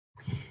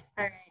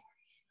All right,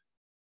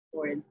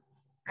 board.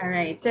 All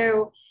right.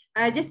 So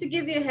just to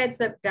give you a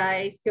heads up,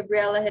 guys,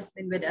 Gabriela has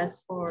been with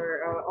us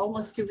for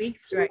almost 2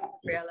 weeks, right,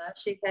 Gabriela?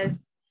 She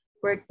has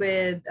worked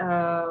with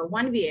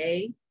one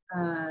VA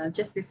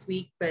just this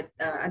week, but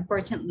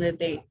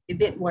unfortunately, it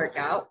didn't work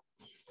out.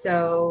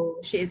 So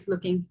she is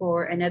looking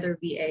for another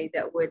VA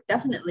that would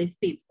definitely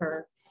fit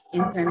her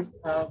in terms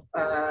of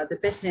the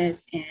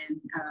business and,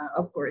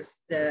 of course,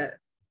 the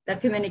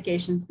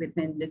communications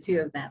between the two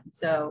of them.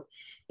 So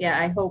yeah,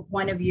 I hope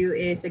one of you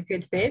is a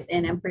good fit,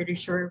 and I'm pretty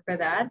sure for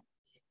that.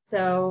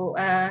 So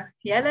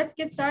yeah, let's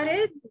get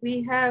started.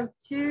 We have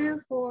 2,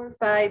 4,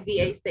 5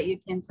 VAs that you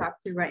can talk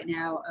to right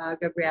now,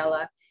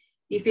 Gabriela.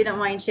 If you don't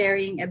mind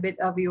sharing a bit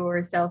of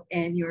yourself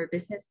and your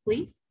business,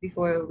 please,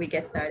 before we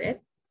get started.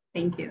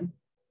 Thank you.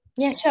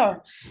 Yeah,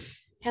 sure.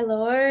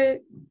 Hello,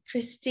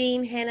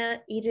 Christine,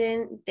 Hannah,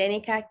 Eden,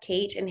 Danica,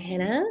 Kate, and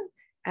Hannah.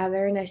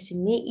 Very nice to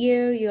meet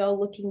you. You're all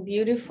looking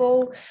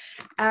beautiful.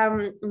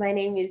 My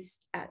name is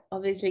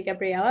obviously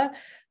Gabriela.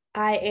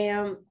 I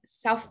am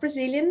South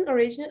Brazilian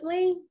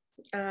originally.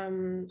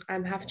 I'm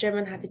half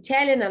German, half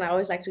Italian, and I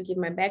always like to give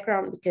my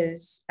background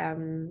because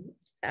I'm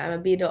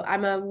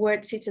a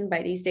word citizen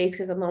by these days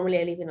because normally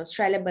I live in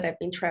Australia, but I've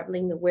been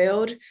traveling the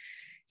world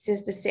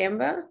since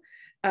December.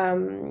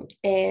 And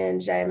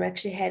I'm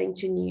actually heading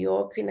to New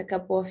York in a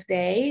couple of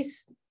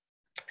days.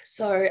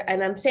 So,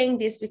 and I'm saying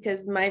this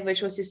because my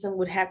virtual assistant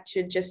would have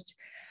to just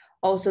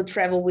also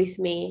travel with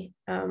me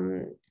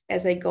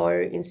as I go,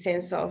 in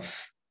sense of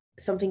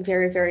something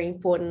very, very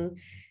important,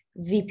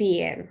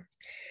 VPN.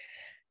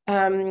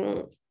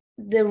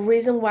 The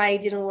reason why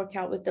it didn't work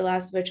out with the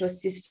last virtual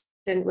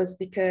assistant was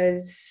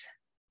because,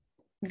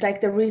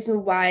 like, the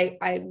reason why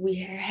we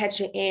had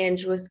to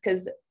end was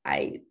because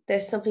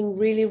there's something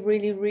really,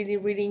 really, really,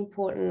 really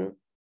important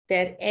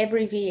that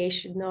every VA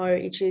should know,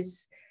 which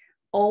is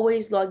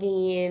always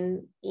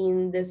logging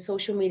in the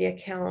social media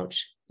account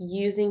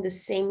using the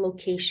same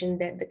location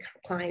that the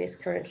client is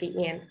currently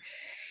in.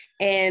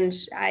 And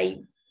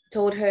I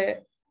told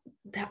her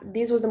that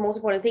this was the most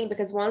important thing,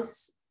 because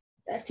once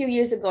a few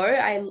years ago,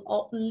 I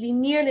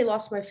nearly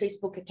lost my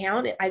Facebook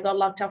account. I got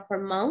locked up for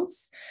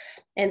months.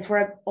 And for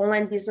an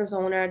online business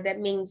owner,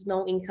 that means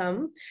no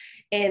income.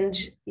 And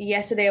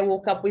yesterday I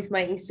woke up with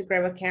my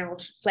Instagram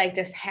account flagged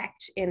as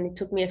hacked, and it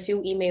took me a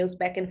few emails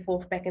back and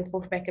forth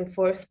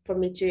for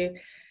me to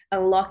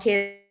unlock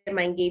it.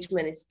 My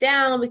engagement is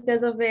down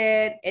because of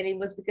it. And it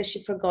was because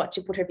she forgot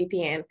to put her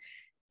VPN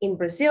in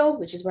Brazil,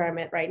 which is where I'm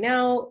at right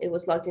now. It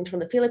was logged in from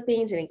the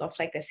Philippines and it got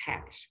flagged as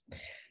hacked.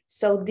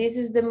 So this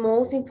is the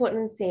most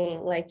important thing.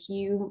 Like,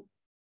 you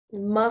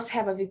must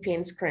have a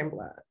VPN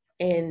scrambler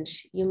and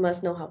you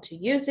must know how to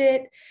use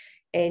it,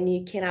 and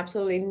you can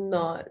absolutely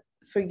not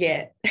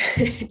forget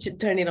to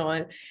turn it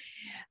on.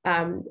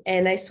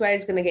 And I swear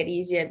it's going to get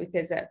easier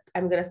because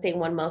I'm going to stay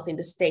 1 month in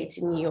the States,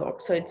 in New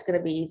York. So it's going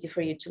to be easy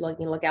for you to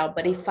log in, log out.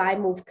 But if I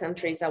move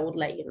countries, I would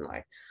let you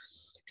know.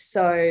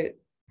 So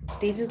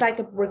this is like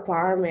a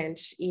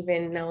requirement,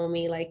 even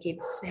Naomi, like,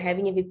 it's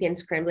having a VPN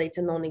scrambler, it's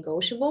a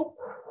non-negotiable.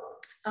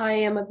 I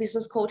am a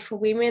business coach for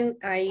women.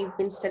 I've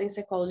been studying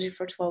psychology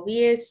for 12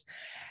 years.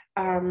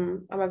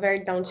 I'm a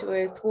very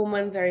down-to-earth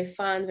woman, very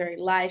fun, very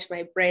light.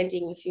 My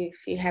branding,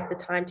 if you have the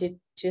time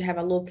to have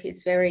a look,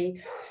 it's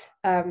very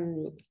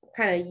kind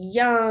of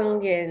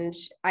young. And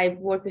I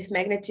work with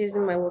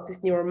magnetism, I work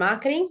with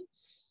neuromarketing,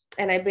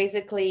 and I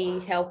basically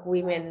help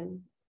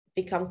women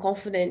become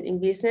confident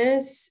in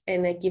business,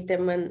 and I give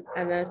them an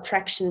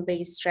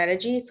attraction-based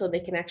strategy so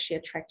they can actually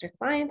attract their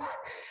clients.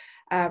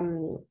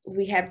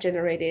 We have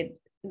generated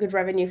good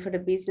revenue for the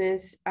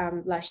business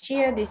last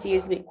year. This year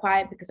is a bit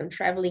quiet because I'm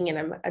traveling and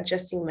I'm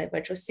adjusting my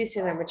virtual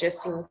assistant. I'm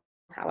adjusting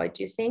how I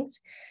do things.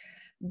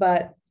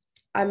 But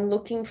I'm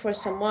looking for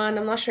someone.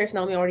 I'm not sure if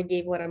Naomi already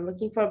gave what I'm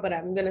looking for, but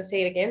I'm going to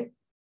say it again.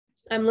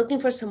 I'm looking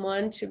for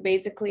someone to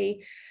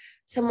basically,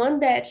 someone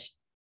that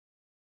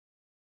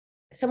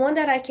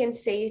I can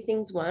say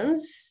things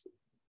once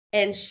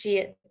and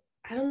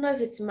I don't know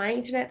if it's my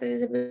internet that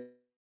is a bit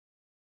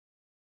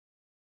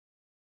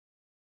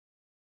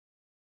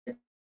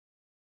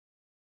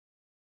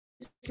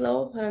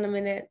slow. Hold on a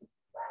minute.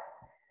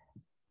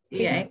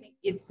 Yeah, I think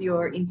it's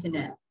your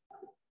internet.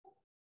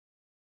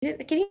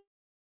 Can you?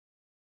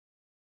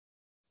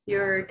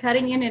 You're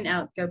cutting in and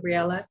out,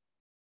 Gabriela.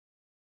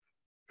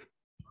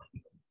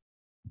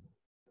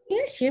 Can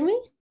you guys hear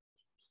me?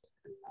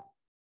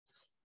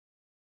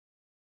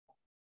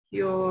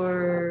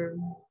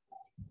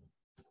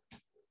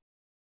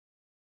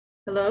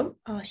 Hello?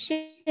 Oh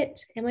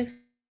shit. Am I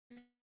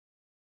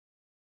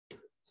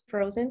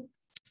frozen?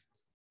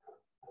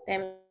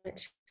 Damn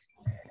it.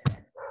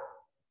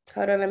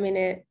 Hold on a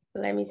minute.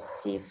 Let me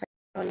see if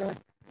I don't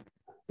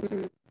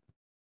know.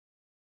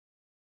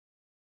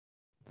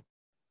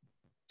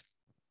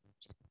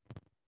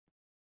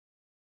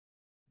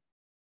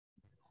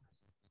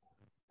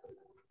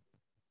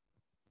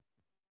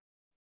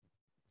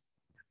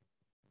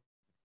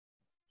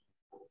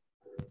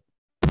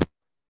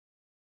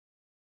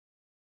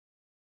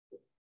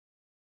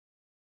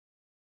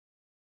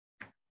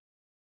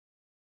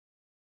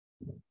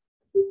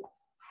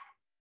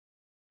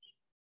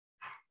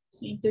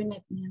 Sa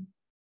internet niya.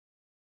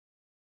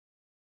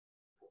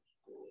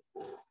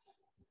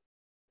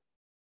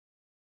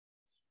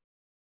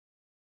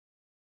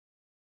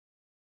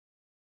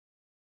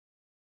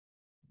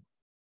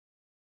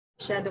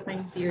 Masyado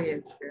kayong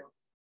serious, girls.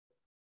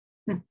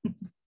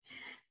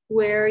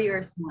 Where are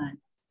your smart?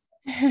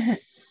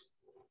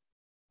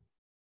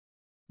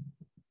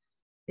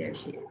 There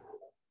she is.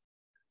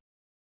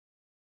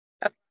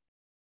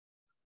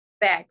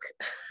 Back.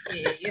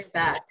 Yeah, you're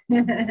back.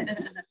 I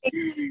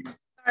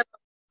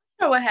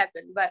don't know what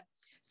happened, but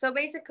so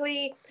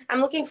basically, I'm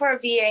looking for a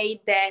VA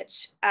that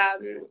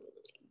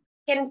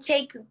can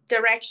take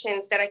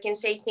directions, that I can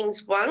say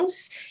things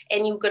once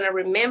and you're gonna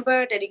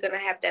remember, that you're gonna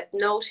have that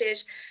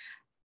notice.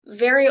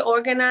 Very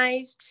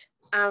organized.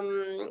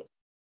 I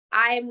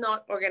am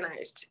not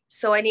organized,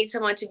 so I need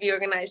someone to be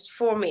organized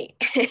for me.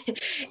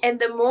 And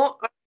the more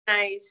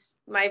organized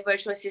my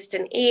virtual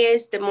assistant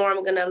is, the more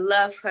I'm gonna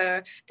love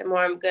her, the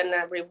more I'm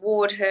gonna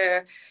reward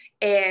her.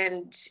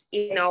 And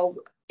you know,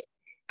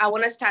 I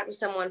want to start with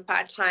someone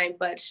part-time,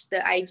 but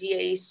the idea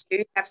is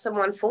to have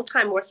someone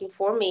full-time working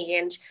for me.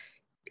 And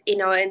you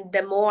know, and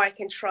the more I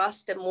can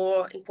trust, the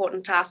more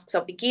important tasks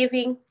I'll be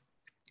giving.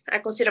 I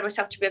consider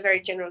myself to be a very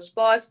generous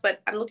boss,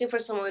 but I'm looking for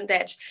someone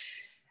that,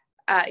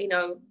 you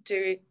know,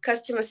 do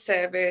customer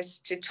service,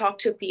 to talk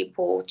to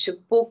people, to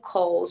book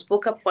calls,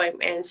 book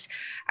appointments.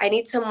 I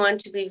need someone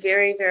to be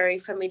very, very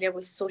familiar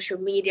with social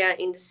media,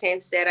 in the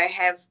sense that I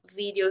have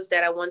videos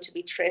that I want to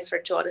be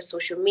transferred to other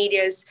social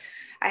medias.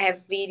 I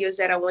have videos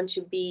that I want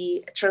to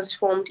be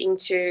transformed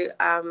into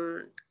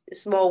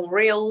small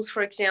reels,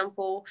 for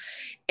example.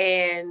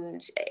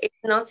 And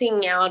it's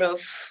nothing out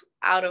of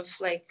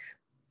like,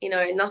 you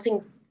know,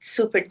 nothing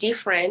super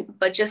different,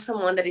 but just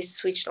someone that is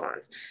switched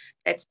on.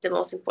 That's the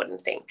most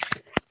important thing.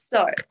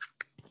 So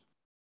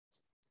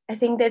I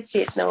think that's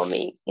it,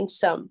 Naomi, in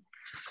sum.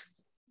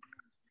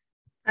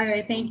 All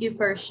right, thank you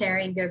for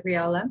sharing,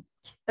 Gabriela.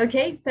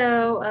 Okay,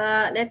 so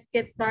let's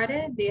get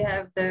started. Do you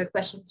have the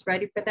questions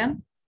ready for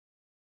them?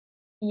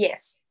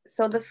 Yes.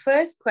 So the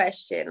first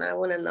question I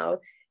want to know,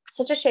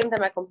 such a shame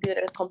that my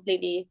computer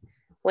completely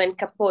went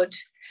kaput,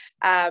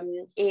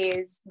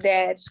 is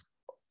that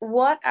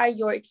what are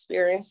your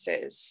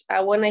experiences?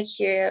 I want to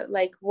hear,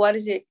 like, what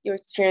is it, your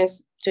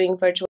experience doing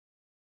virtual?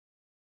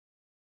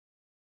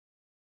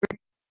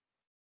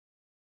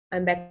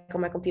 I'm back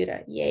on my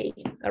computer. Yay.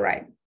 All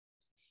right.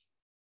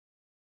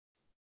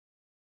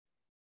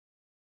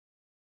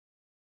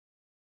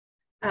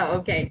 Oh,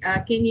 okay.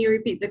 Can you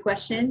repeat the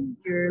question?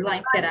 Your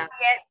line cut out.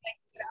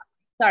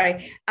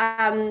 Sorry.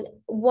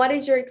 What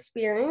is your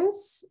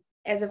experience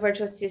as a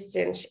virtual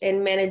assistant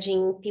in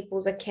managing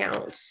people's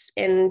accounts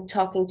and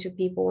talking to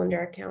people on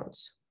their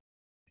accounts?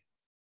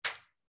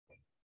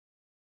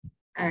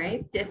 All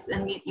right, just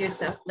unmute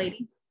yourself,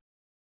 ladies.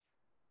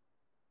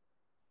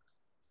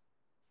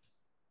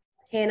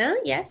 Hannah,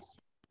 yes?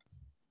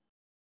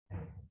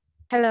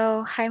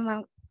 Hello. Hi,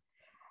 Mom.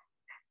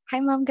 Hi,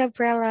 Mom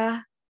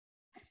Gabriela.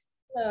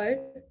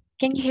 Hello.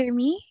 Can you hear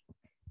me?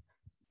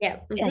 Yeah.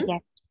 Yeah.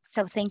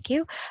 So thank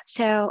you.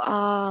 So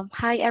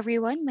hi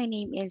everyone. My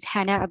name is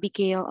Hannah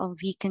Abigail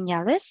V.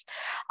 Canales.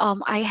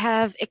 I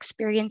have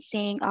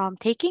experiencing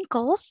taking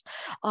calls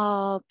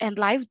and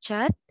live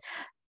chat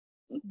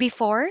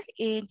before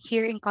in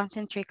here in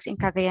Concentrix in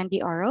Cagayan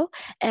de Oro,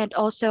 and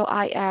also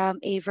I am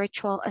a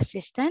virtual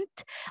assistant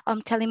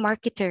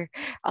telemarketer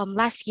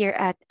last year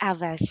at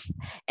Avas,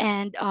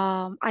 and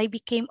I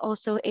became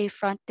also a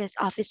front desk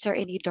officer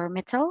in a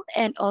dormital,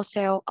 and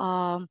also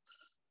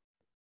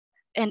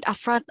and a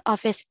front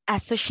office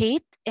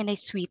associate in a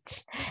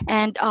suites.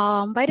 And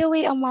by the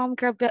way, Mom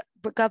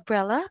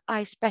Gabriela,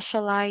 I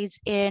specialize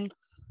in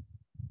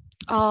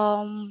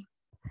um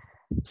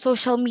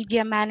social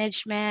media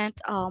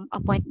management,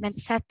 appointment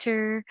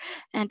setter,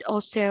 and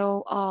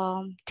also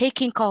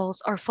taking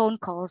calls or phone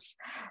calls.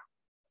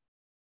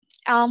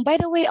 By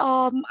the way,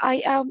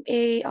 I am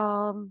a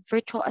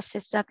virtual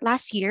assistant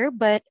last year,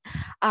 but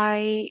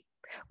I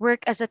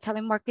work as a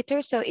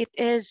telemarketer, so it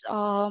is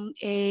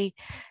a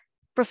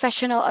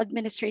professional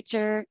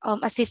administrator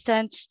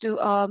assistant to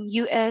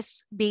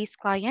US based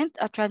client,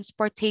 a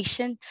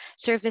transportation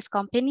service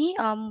company,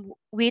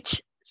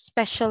 which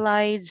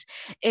specialize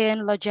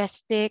in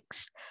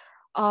logistics,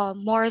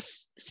 more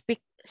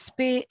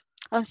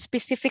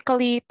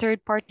specifically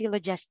third-party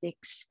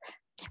logistics.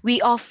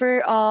 We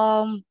offer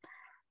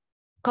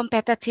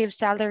competitive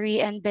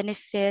salary and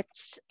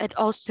benefits, and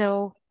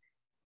also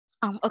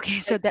okay,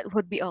 so that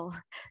would be all.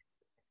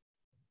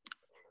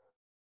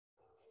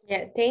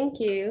 Yeah, thank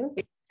you.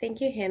 Thank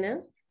you,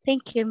 Hannah.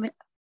 Thank you.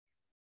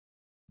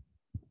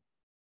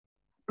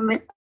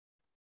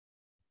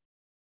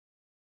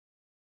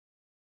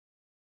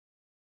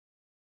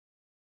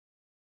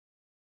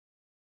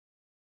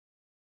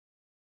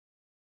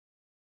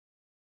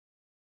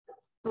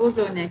 We'll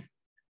go next.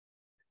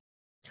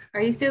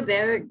 Are you still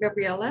there,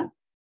 Gabriela?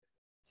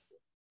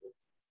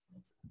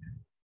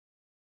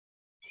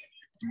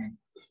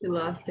 We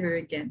lost her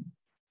again.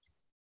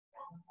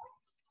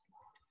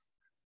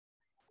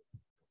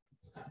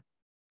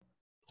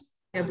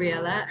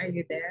 Gabriela, are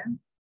you there?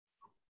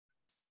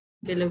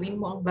 Galawin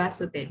mo ang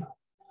baso din.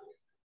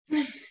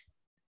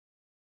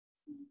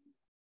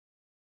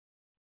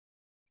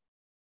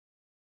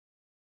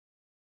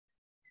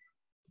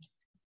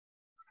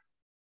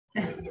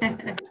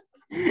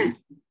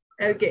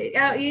 Okay,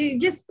 you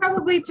just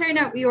probably turn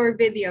up your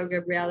video,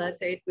 Gabriela,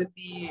 so it would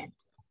be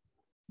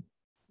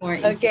more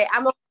easy. Okay,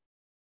 I'm on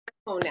my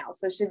phone now,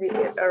 so it should be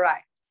good. All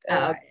right.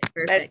 Okay,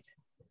 perfect.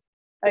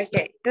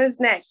 Okay, who's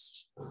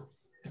next?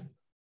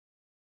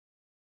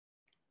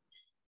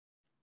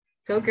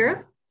 Go,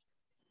 girls.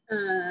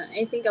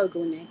 I think I'll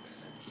go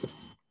next.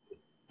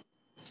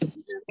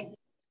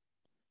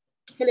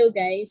 Hello,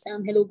 guys.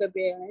 Hello,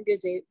 Gabriela. Good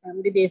day.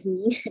 Good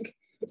evening.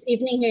 It's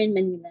evening here in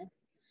Manila.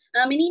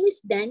 My name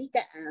is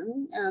Danica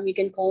Ang. You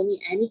can call me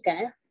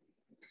Anika.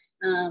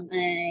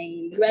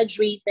 I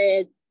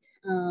graduated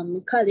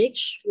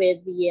college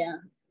with the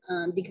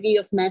degree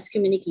of mass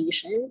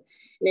communication.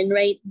 And then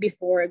right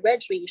before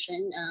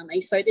graduation, I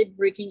started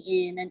working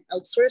in an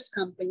outsourced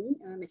company.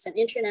 It's an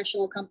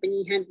international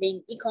company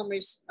handling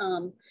e-commerce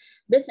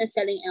business,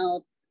 selling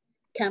out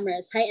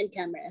cameras, high-end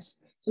cameras.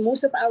 So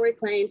most of our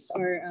clients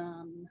are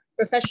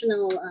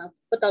professional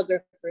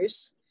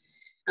photographers.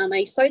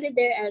 I started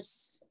there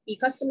as a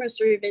customer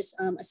service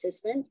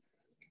assistant,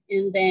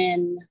 and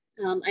then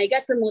I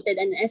got promoted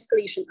an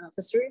escalation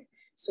officer.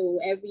 So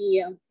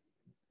every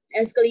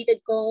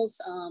escalated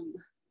calls,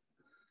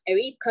 I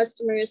rate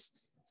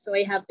customers, so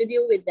I have to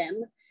deal with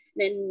them.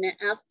 Then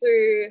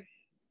after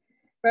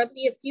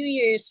probably a few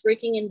years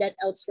working in that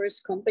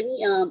outsourced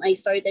company, I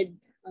started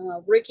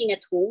working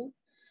at home.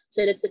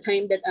 So that's the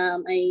time that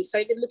I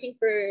started looking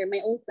for my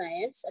own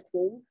clients at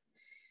home.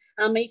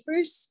 My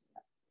first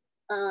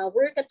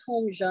work at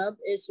home job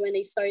is when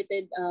I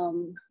started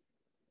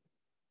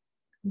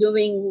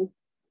doing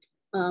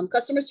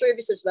customer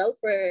service as well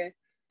for,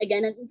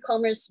 again, an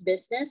e-commerce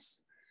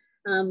business.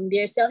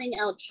 They're selling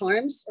out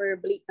charms or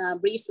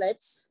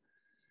bracelets.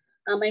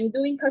 I'm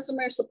doing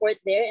customer support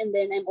there, and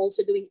then I'm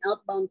also doing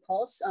outbound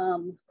calls,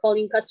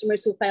 calling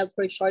customers who filed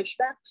for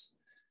chargebacks.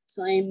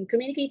 So I'm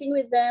communicating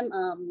with them,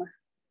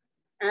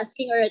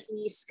 asking or at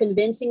least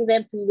convincing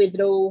them to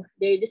withdraw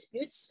their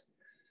disputes.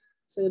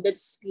 So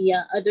that's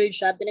the other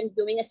job that I'm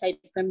doing aside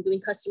from doing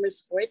customer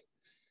support.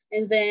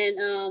 And then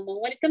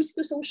when it comes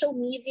to social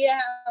media,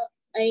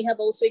 I have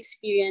also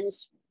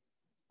experience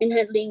in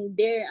handling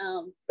their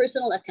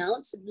personal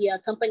accounts, the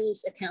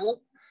company's account.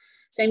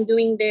 So I'm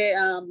doing their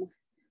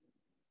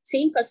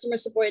same customer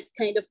support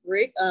kind of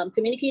work,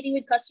 communicating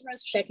with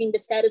customers, checking the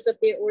status of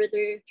their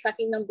order,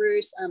 tracking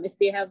numbers, if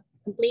they have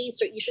complaints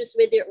or issues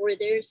with their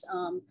orders.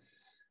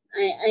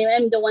 I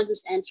am the one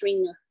who's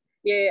answering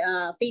their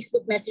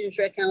Facebook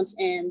Messenger accounts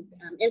and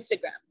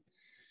Instagram.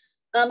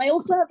 I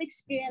also have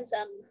experience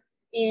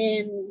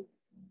in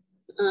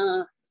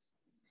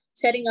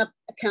setting up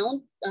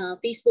account,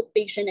 Facebook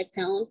page and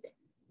account,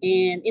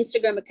 and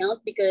Instagram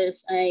account,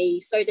 because I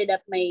started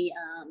up my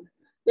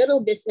little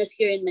business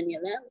here in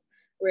Manila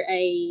where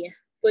I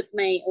put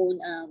my own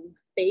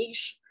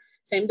page.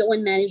 So I'm the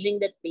one managing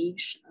that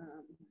page.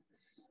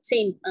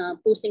 Same,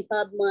 posting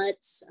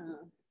PubMats,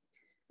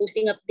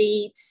 posting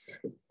updates,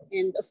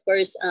 and of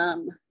course,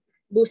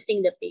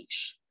 boosting the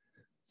page.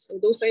 So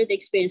those are the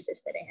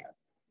experiences that I have.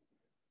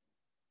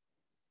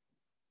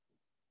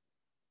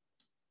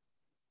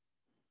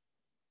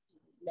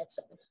 That's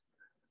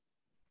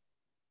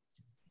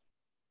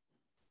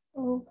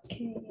all.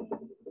 Okay.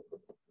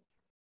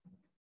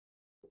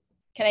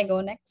 Can I go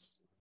next?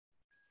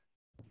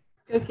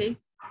 Okay.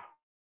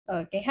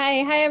 Okay.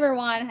 Hi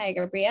everyone. Hi,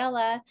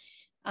 Gabriela.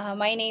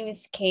 My name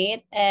is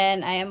Kate,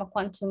 and I am a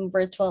quantum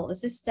virtual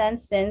assistant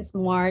since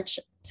March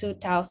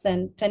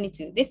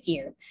 2022, this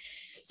year.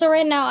 So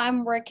right now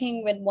I'm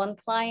working with one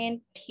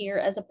client here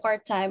as a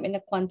part-time in a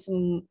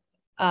quantum,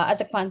 as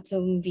a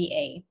quantum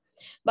VA.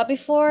 But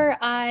before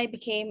I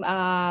became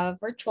a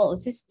virtual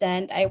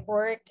assistant, I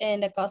worked in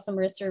the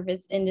customer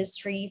service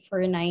industry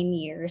for 9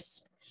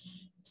 years.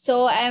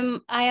 So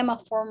I am a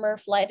former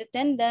flight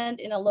attendant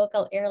in a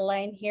local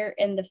airline here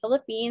in the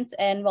Philippines.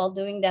 And while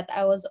doing that,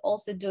 I was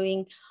also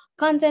doing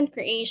content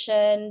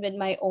creation with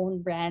my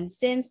own brand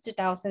since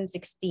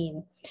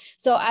 2016.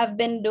 So I've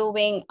been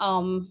doing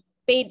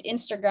paid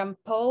Instagram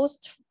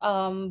posts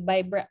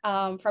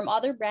from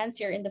other brands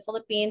here in the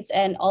Philippines,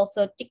 and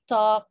also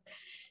TikTok,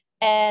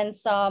 and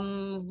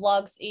some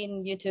vlogs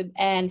in YouTube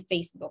and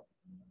Facebook.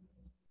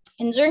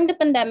 And during the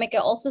pandemic, I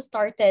also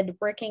started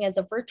working as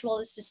a virtual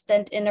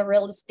assistant in a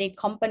real estate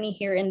company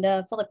here in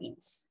the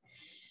Philippines.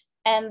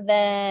 And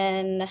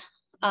then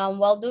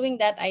while doing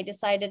that, I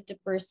decided to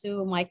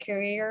pursue my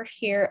career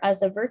here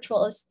as a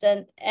virtual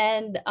assistant,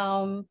 and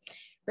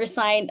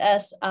resigned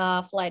as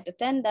a flight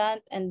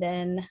attendant. And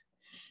then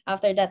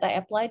after that, I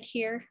applied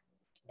here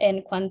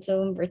in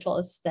quantum virtual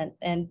assistant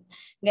and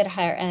got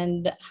hired.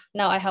 And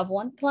now I have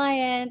one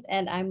client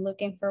and I'm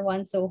looking for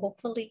one. So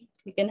hopefully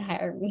you can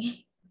hire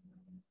me.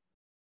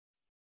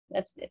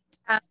 That's it.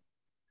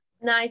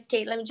 Nice,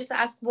 Kate. Let me just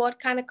ask, what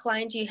kind of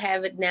client do you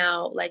have it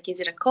now? Like,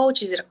 is it a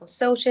coach? Is it a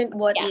consultant?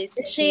 What Yeah, is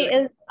she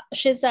is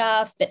She's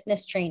a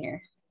fitness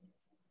trainer.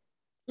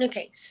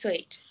 Okay,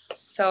 sweet.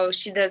 So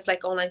she does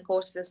like online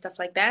courses and stuff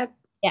like that?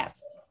 Yes.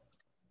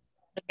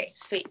 Okay,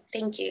 sweet.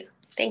 Thank you.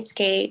 Thanks,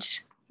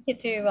 Kate. You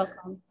too.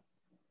 Welcome.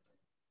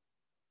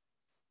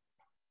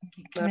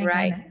 Okay, can All I go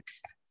right.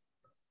 next?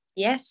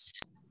 Yes.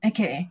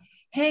 Okay.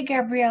 Hey,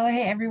 Gabriela.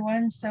 Hey,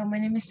 everyone. So my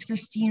name is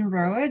Christine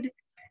Rode.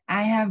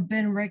 I have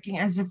been working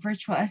as a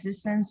virtual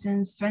assistant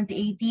since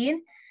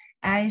 2018.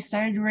 I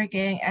started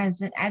working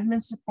as an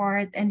admin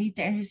support and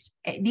data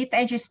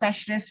entry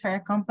specialist for a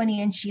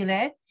company in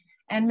Chile.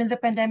 And when the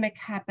pandemic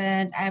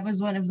happened, I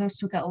was one of those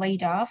who got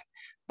laid off.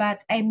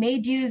 But I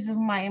made use of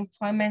my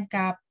employment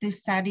gap to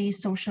study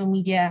social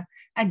media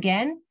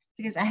again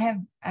because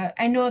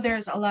I know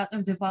there's a lot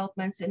of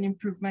developments and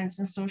improvements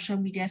in social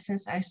media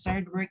since I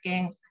started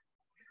working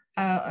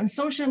on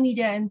social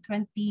media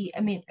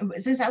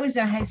since I was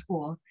in high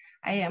school.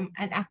 I am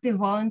an active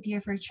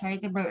volunteer for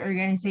charitable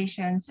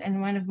organizations,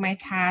 and one of my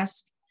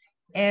tasks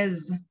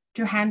is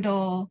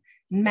to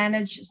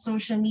manage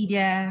social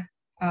media,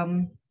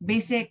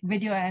 basic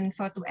video and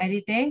photo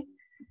editing.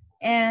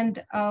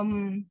 And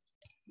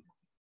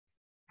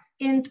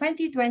in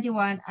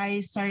 2021,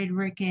 I started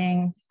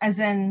working as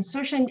a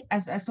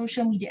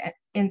social media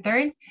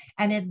intern.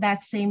 And in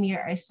that same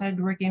year, I started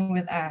working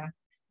with a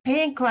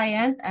paying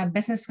client, a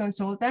business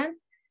consultant.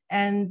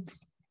 And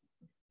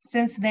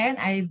since then,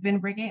 I've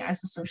been working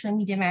as a social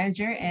media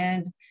manager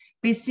and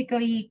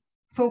basically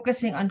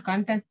focusing on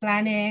content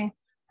planning,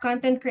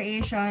 content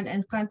creation,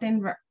 and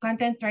content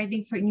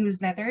writing for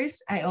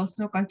newsletters. I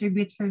also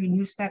contribute for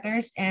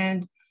newsletters,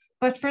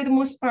 but for the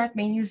most part,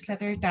 my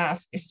newsletter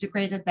task is to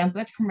create a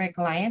template for my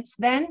clients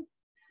then,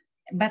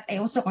 but I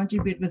also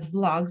contribute with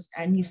blogs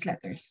and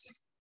newsletters.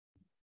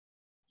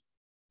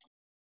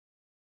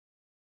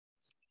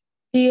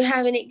 Do you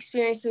have any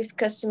experience with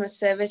customer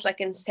service, like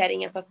in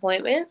setting up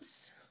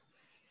appointments?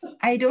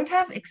 I don't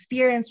have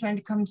experience when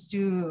it comes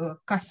to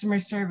customer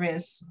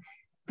service,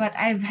 but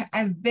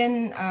I've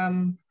been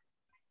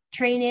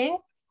training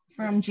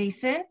from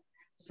Jason.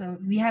 So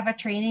we have a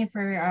training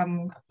for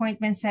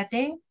appointment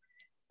setting.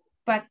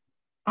 But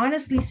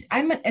honestly,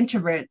 I'm an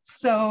introvert.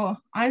 So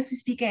honestly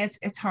speaking,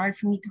 it's hard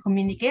for me to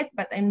communicate,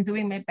 but I'm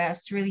doing my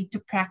best really to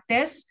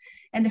practice.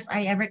 And if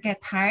I ever get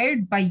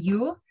hired by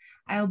you,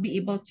 I'll be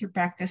able to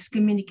practice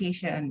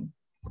communication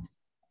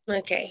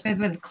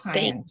with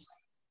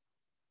clients.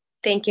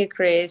 Thank you,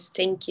 Chris.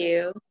 Thank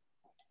you.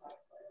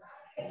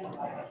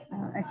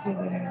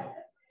 Okay.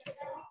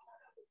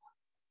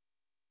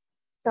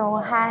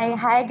 So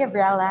hi,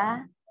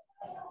 Gabriela.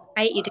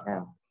 Hi,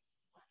 Eden.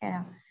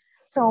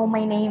 So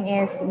my name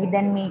is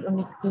Eden May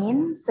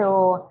Umikin.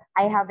 So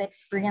I have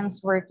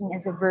experience working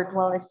as a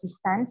virtual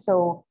assistant.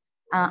 So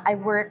I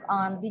work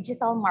on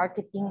digital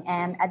marketing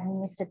and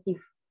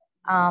administrative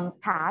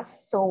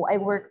tasks. So I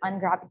work on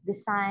graphic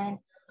design,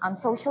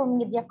 social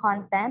media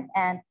content,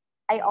 and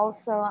I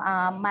also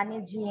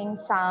managing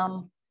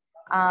some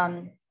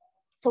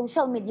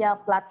social media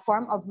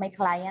platform of my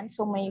client.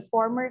 So my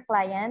former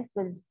client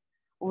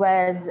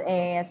was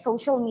a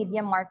social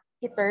media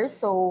marketer.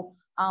 So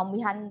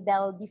we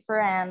handle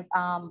different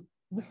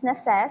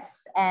businesses,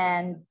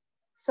 and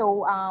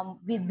so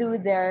we do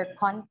their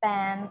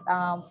content,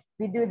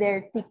 we do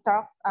their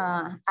TikTok,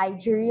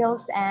 IG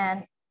Reels,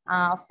 and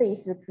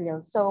Facebook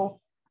Reels. So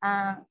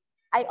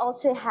I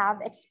also have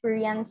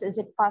experience as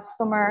a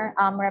customer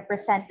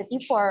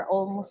representative for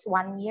almost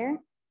 1 year,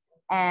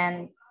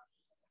 and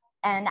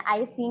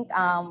I think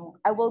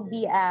I will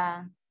be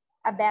a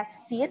best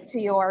fit to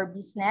your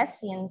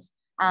business since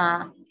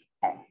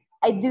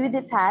I do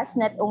the task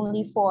not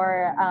only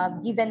for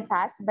given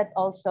task, but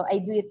also I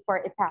do it for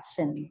a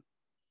passion.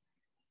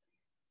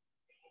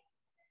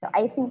 So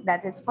I think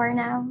that is for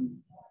now.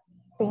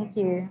 Thank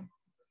you.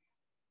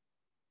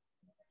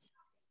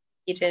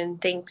 Eden,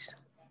 thanks.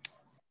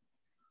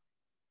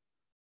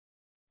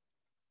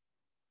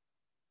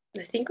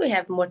 I think we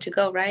have more to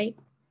go, right?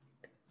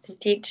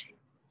 Did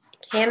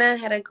Hannah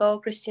had a go,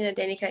 Christina,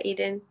 Danica,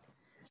 Eden.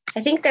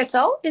 I think that's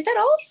all. Is that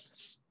all?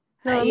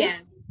 No, yeah.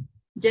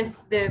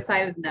 Just the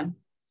 5 of them.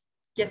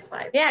 Just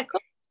 5. Yeah, cool.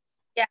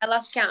 Yeah, I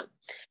lost count.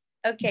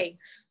 Okay.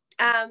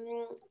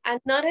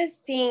 Another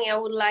thing I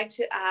would like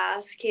to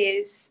ask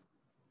is,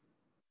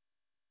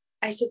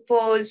 I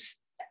suppose,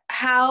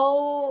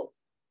 how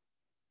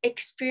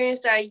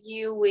experienced are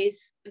you with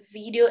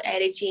video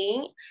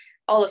editing?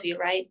 All of you,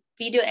 right?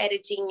 Video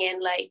editing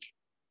and like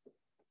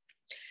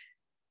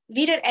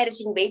video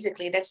editing,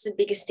 basically, that's the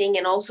biggest thing.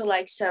 And also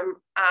like some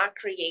art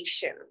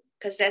creation,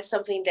 because that's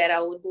something that I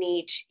would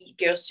need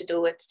girls to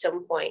do at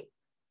some point.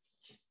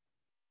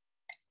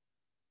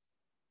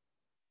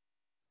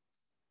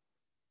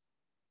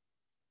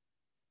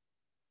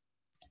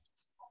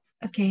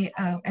 Okay,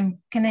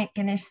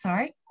 can I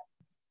start?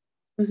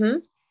 Mm-hmm.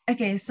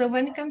 Okay, so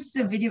when it comes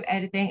to video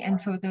editing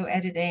and photo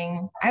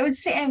editing, I would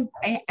say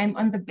I'm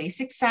on the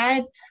basic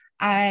side.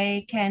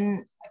 I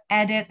can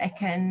edit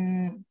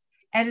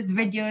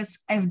videos.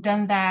 I've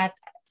done that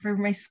for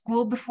my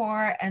school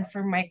before and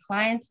for my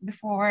clients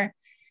before.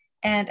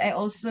 And I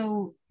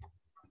also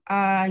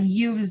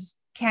use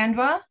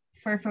Canva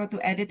for photo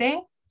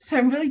editing. So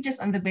I'm really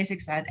just on the basic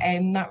side.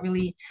 I'm not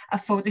really a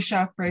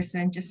Photoshop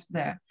person, just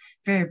the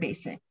very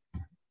basic.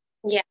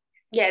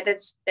 Yeah,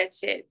 that's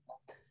it.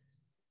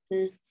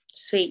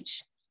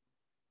 Sweet.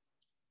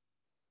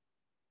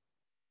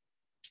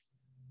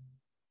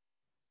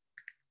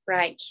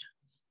 Right.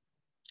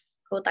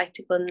 Who would like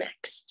to go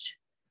next?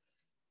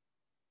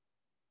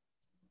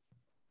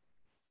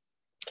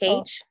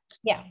 Kate?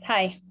 Yeah,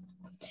 hi.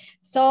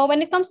 So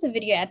when it comes to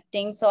video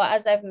editing, so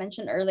as I've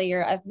mentioned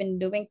earlier, I've been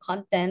doing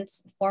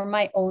contents for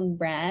my own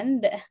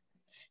brand.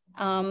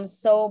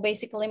 So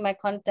basically my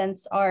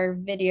contents are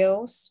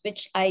videos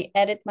which I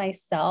edit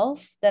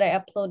myself that I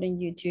upload on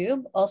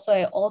YouTube. Also,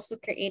 I also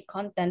create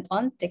content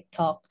on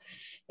TikTok.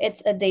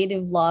 It's a daily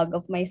vlog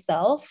of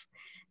myself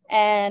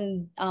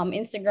and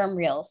Instagram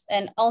Reels.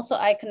 And also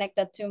I connect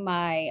that to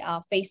my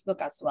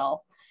Facebook as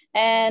well.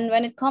 And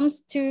when it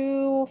comes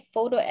to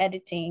photo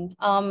editing,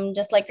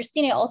 just like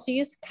Christine, I also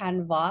use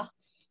Canva.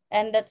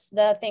 And that's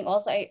the thing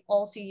also I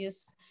also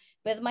use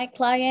with my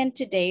client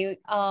today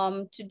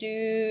to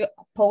do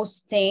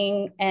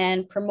posting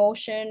and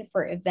promotion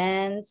for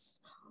events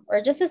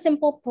or just a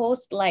simple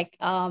post like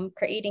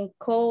creating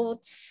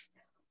quotes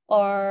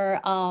or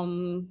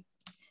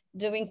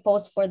doing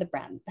posts for the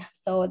brand.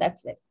 So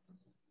that's it.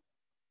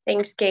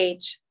 Thanks,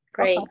 Kate.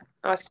 Great.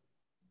 Awesome.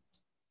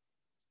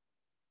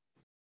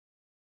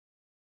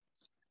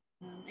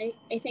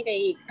 I think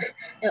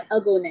I'll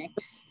go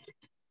next.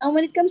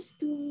 When it comes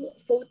to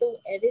photo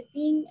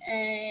editing,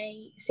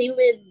 same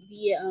with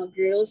the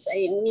girls.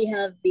 I only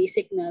have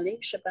basic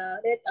knowledge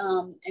about it.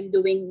 I'm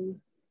doing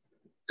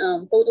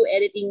photo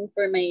editing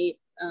for my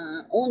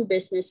own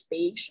business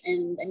page,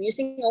 and I'm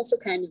using also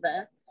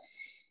Canva,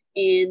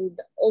 and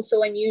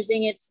also I'm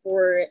using it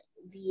for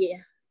the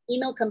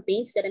email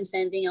campaigns that I'm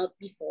sending out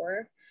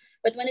before.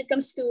 But when it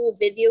comes to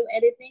video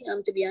editing,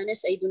 to be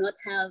honest, I do not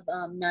have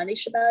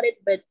knowledge about it.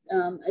 But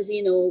as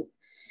you know,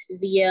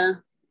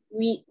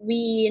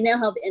 we now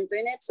have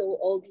internet, so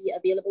all the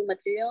available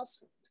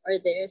materials are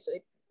there. So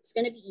it's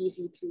gonna be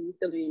easy to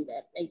learn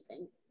that, I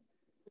think.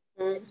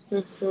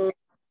 Mm-hmm.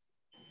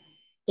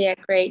 Yeah,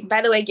 great.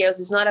 By the way, girls,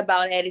 it's not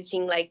about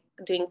editing, like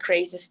doing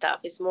crazy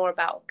stuff. It's more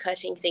about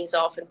cutting things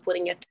off and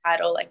putting a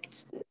title. Like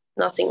it's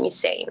nothing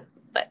insane.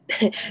 But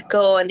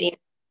go on in.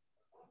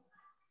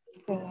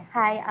 Okay.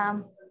 Hi.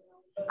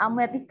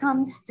 When it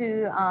comes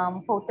to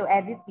photo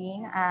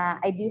editing,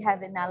 I do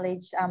have a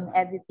knowledge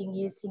editing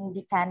using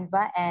the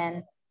Canva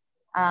and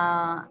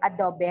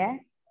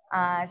Adobe.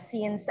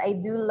 Since I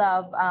do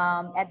love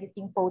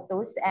editing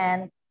photos,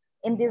 and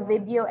in the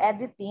video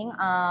editing,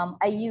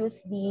 I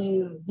use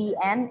the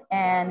VN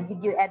and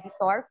video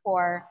editor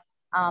for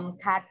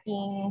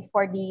cutting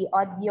for the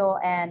audio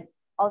and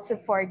also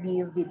for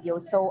the video.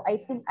 So I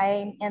think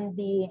I'm in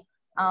the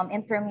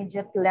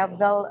intermediate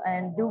level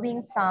and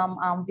doing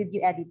some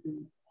video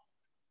editing.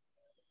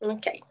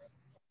 Okay.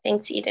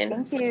 Thanks, Eden.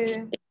 Thank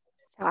you.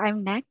 So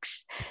I'm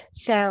next.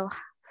 So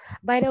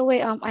by the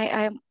way, I'm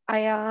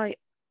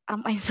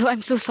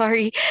so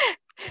sorry.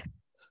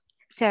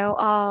 So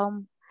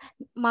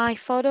my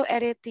photo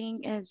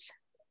editing is,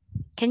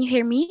 can you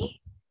hear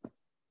me?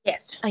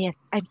 Yes. Oh yes,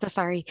 I'm so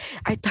sorry.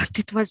 I thought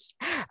it was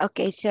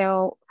okay.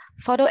 So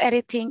photo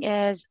editing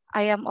is,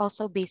 I am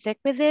also basic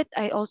with it.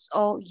 I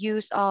also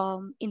use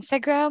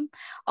Instagram,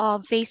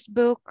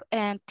 Facebook,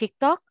 and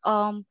TikTok.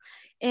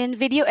 In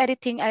video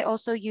editing, I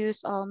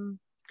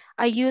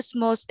use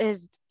most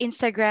is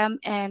Instagram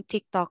and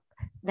TikTok.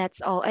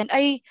 That's all. And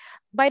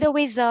by the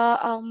way,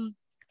 the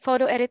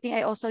photo editing,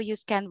 I also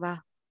use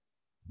Canva.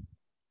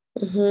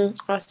 Mm-hmm.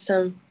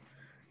 Awesome.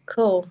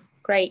 Cool.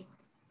 Great.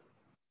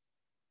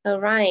 All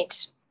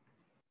right.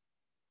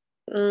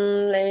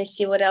 Let me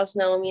see what else,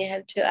 Naomi, I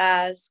have to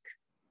ask.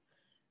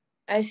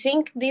 I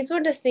think these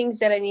were the things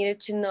that I needed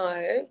to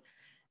know.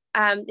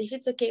 If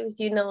it's okay with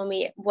you,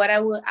 Naomi, what I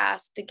will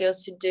ask the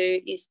girls to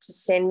do is to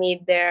send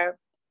me their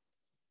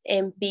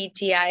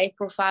MBTI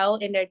profile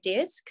in their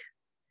disc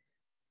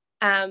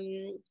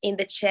in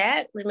the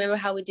chat. Remember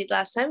how we did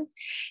last time?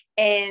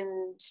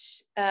 And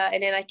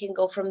then I can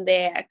go from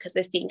there, because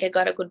I think I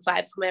got a good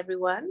vibe from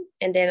everyone.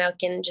 And then I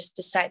can just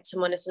decide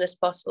someone as soon as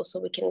possible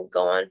so we can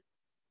go on.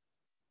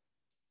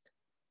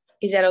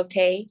 Is that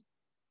okay?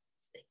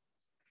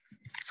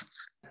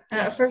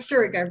 For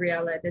sure,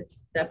 Gabriela,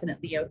 that's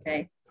definitely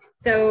okay.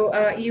 So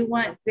you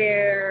want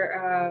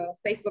their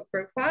Facebook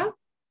profile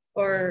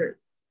or?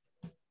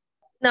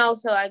 No,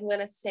 so I'm going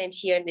to send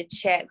here in the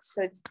chat.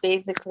 So it's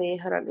basically,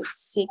 hold on,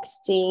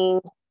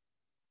 16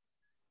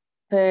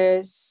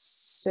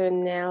 personality.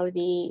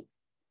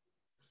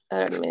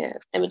 Hold on a minute.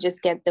 Let me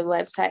just get the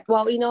website.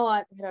 Well, you know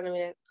what? Hold on a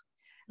minute.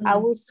 I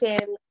will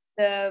send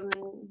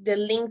the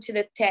link to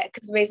the tech,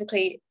 because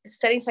basically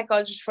studying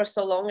psychology for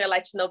so long, I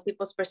like to know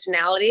people's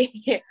personality.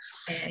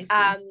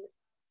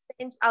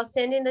 I'll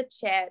send in the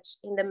chat,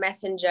 in the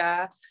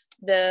messenger,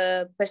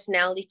 the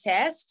personality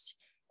test.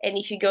 And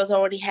if you girls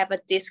already have a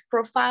disc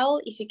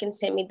profile, if you can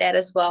send me that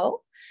as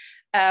well,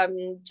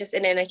 and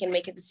then I can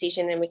make a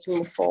decision and we can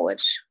move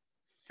forward.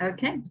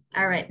 Okay.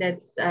 All right.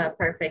 That's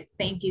perfect.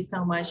 Thank you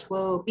so much.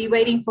 We'll be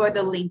waiting for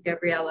the link,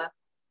 Gabriela.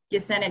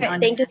 Just send it Okay, on.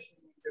 thank you.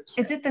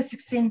 Is it the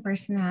 16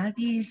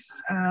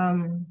 personalities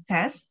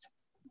test?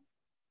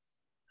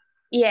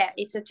 Yeah,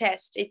 it's a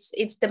test.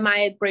 It's the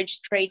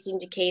Myers-Briggs Traits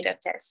Indicator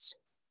test.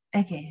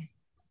 Okay.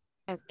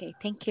 Okay,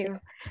 thank you.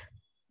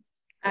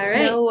 All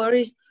right. No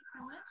worries. Thank you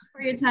so much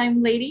for your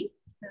time, ladies.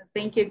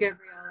 Thank you,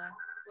 Gabriela.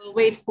 We'll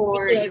wait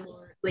for your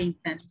link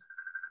then.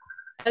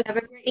 Have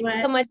a great Thank you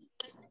one. so much.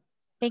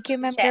 Thank you,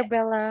 Ma'am Chat.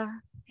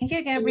 Gabriela. Thank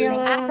you, Thank you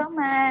Gabriela. so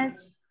much.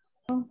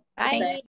 Bye. Bye.